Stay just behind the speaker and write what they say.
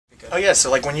Oh yeah,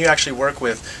 so like when you actually work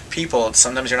with people,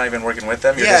 sometimes you're not even working with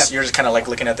them. Yeah. You're just kind of like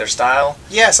looking at their style.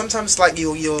 Yeah, sometimes like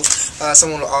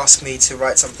someone will ask me to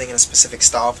write something in a specific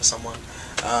style for someone,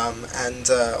 or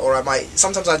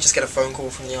sometimes I just get a phone call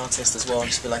from the artist as well and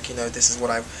just be like, this is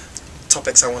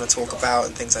topics I want to talk about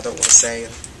and things I don't want to say,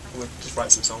 and we'll just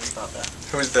write some songs about that.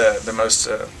 Who was the most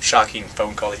shocking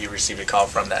phone call that you received a call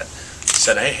from that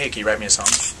said, hey, can you write me a song?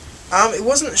 It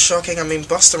wasn't shocking. I mean,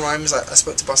 Busta Rhymes. I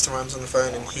spoke to Busta Rhymes on the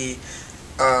phone, and he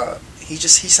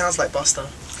sounds like Busta.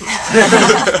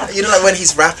 Like when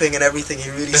he's rapping and everything, he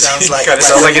really sounds like. Kind of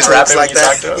sounds like he's rapping when you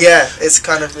talk to him. Yeah, it's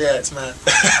it's mad.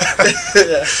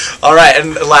 Yeah. All right,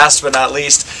 and last but not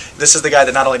least, this is the guy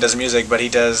that not only does music, but he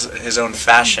does his own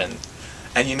fashion,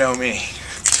 and you know me.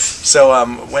 So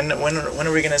when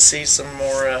are we gonna see some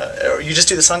more? You just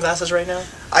do the sunglasses right now?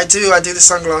 I do the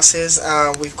sunglasses.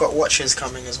 We've got watches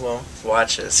coming as well.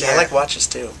 Watches. Yeah, I like watches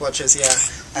too. Watches, yeah.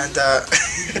 And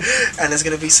and there's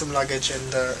gonna be some luggage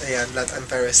and and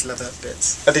various leather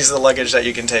bits. But these are the luggage that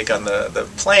you can take on the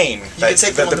plane. You can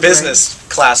take them on the business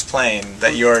class plane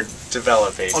that you're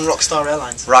developing. On Rockstar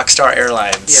Airlines. Rockstar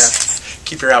Airlines. Yeah.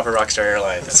 Keep your eye out for Rockstar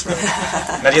Airlines. That's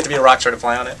right. Now, do you have to be a rock star to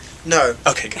fly on it? No.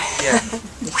 Okay, good. Yeah.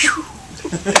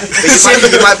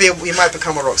 you might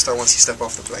become a rock star once you step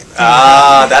off the plane.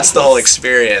 Ah, that's the whole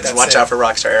experience. That's Watch it. out for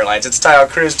Rockstar Airlines. It's Taio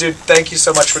Cruz. Dude, thank you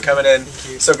so much for coming in.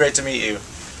 Thank you. So great to meet you.